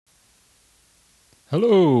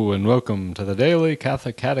Hello, and welcome to the Daily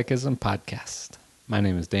Catholic Catechism Podcast. My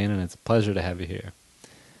name is Dan, and it's a pleasure to have you here.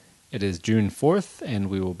 It is June 4th, and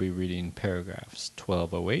we will be reading paragraphs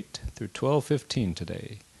 1208 through 1215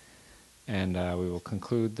 today. And we will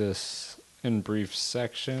conclude this in brief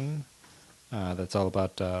section that's all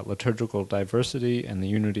about liturgical diversity and the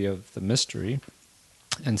unity of the mystery,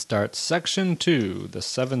 and start section 2, the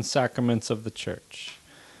seven sacraments of the Church.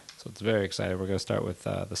 So it's very exciting. We're going to start with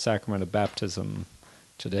the sacrament of baptism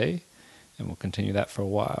today, and we'll continue that for a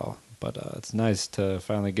while. But it's nice to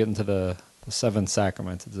finally get into the seven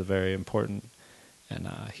sacraments. It's a very important and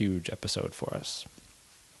huge episode for us.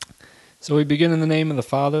 So we begin in the name of the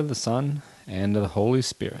Father, the Son, and of the Holy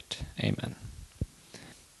Spirit. Amen.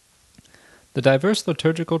 The diverse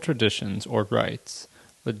liturgical traditions or rites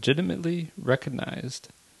legitimately recognized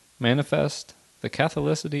manifest the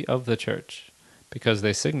Catholicity of the Church because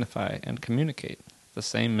they signify and communicate the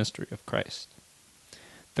same mystery of Christ.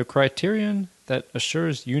 The criterion that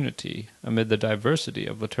assures unity amid the diversity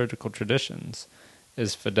of liturgical traditions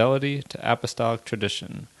is fidelity to apostolic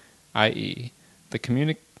tradition, i.e.,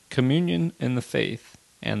 the communion in the faith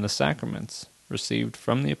and the sacraments received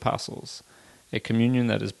from the apostles, a communion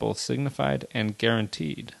that is both signified and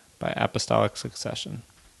guaranteed by apostolic succession.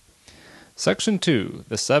 Section 2,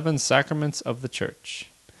 the seven sacraments of the Church.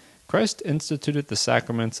 Christ instituted the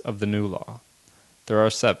sacraments of the new law. There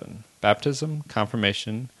are seven: baptism,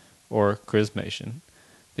 confirmation, or chrismation,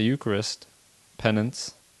 the Eucharist,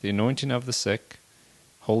 penance, the anointing of the sick,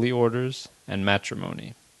 holy orders, and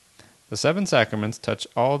matrimony. The seven sacraments touch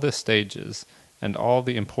all the stages and all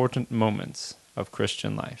the important moments of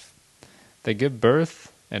Christian life. They give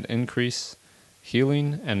birth and increase,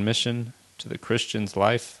 healing and mission to the Christian's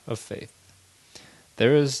life of faith.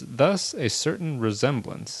 There is thus a certain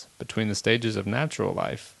resemblance between the stages of natural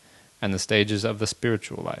life and the stages of the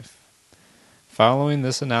spiritual life. Following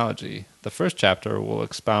this analogy, the first chapter will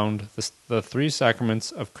expound the three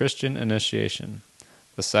sacraments of Christian initiation,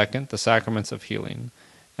 the second, the sacraments of healing,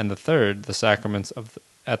 and the third, the sacraments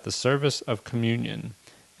at the service of communion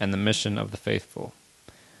and the mission of the faithful.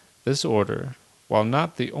 This order, while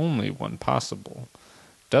not the only one possible,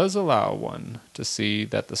 does allow one to see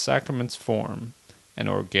that the sacraments form an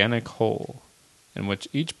organic whole, in which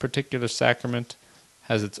each particular sacrament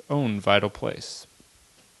has its own vital place.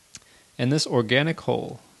 In this organic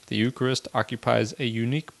whole, the Eucharist occupies a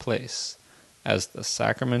unique place as the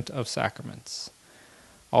sacrament of sacraments.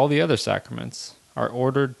 All the other sacraments are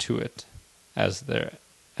ordered to it as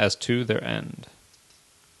to their end.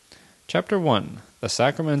 Chapter 1. The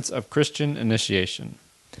Sacraments of Christian Initiation.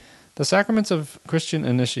 The sacraments of Christian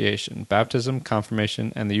initiation, baptism,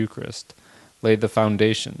 confirmation, and the Eucharist, laid the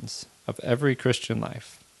foundations of every Christian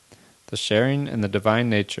life. The sharing in the divine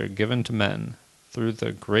nature given to men through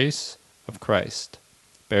the grace of Christ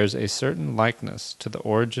bears a certain likeness to the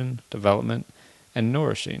origin, development, and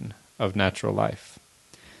nourishing of natural life.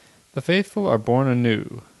 The faithful are born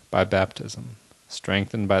anew by baptism,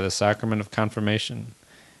 strengthened by the sacrament of confirmation,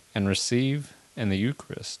 and receive in the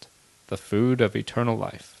Eucharist the food of eternal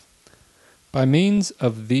life. By means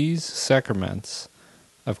of these sacraments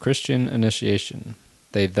of Christian initiation,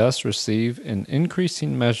 they thus receive in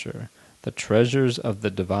increasing measure the treasures of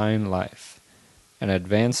the divine life, and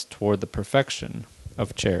advance toward the perfection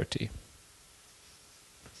of charity.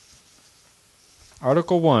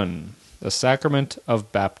 Article 1. The Sacrament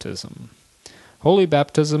of Baptism. Holy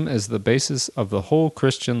baptism is the basis of the whole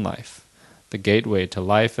Christian life, the gateway to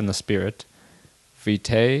life in the Spirit,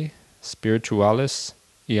 vitae spiritualis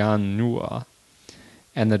ian nua,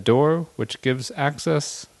 and the door which gives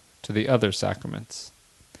access to the other sacraments.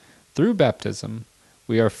 Through baptism,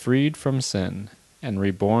 we are freed from sin and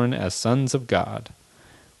reborn as sons of God.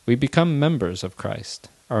 We become members of Christ,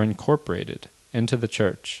 are incorporated into the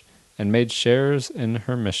Church, and made sharers in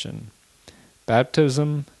her mission.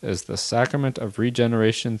 Baptism is the sacrament of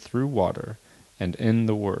regeneration through water and in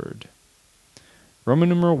the Word. Roman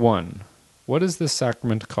numeral 1. What is this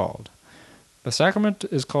sacrament called? The sacrament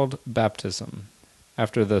is called baptism,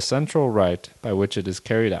 after the central rite by which it is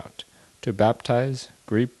carried out. To baptize,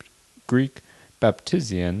 Greek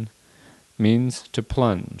baptizein, means to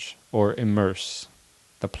plunge or immerse.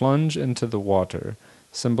 The plunge into the water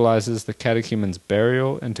symbolizes the catechumen's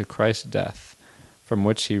burial into Christ's death, from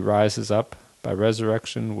which he rises up by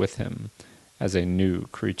resurrection with him as a new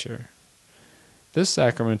creature. This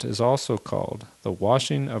sacrament is also called the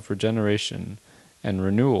washing of regeneration and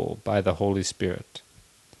renewal by the Holy Spirit,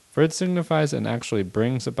 for it signifies and actually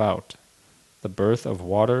brings about the birth of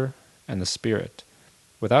water and the Spirit,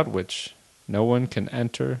 without which no one can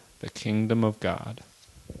enter the kingdom of God.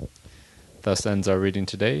 Thus ends our reading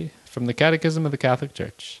today, from the Catechism of the Catholic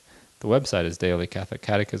Church. The website is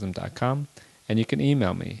dailycatholiccatechism.com, and you can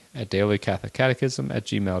email me at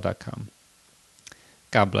dailycatholicatechism@gmail.com.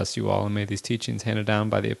 God bless you all, and may these teachings handed down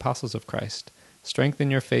by the apostles of Christ strengthen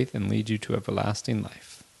your faith and lead you to everlasting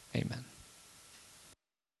life. Amen.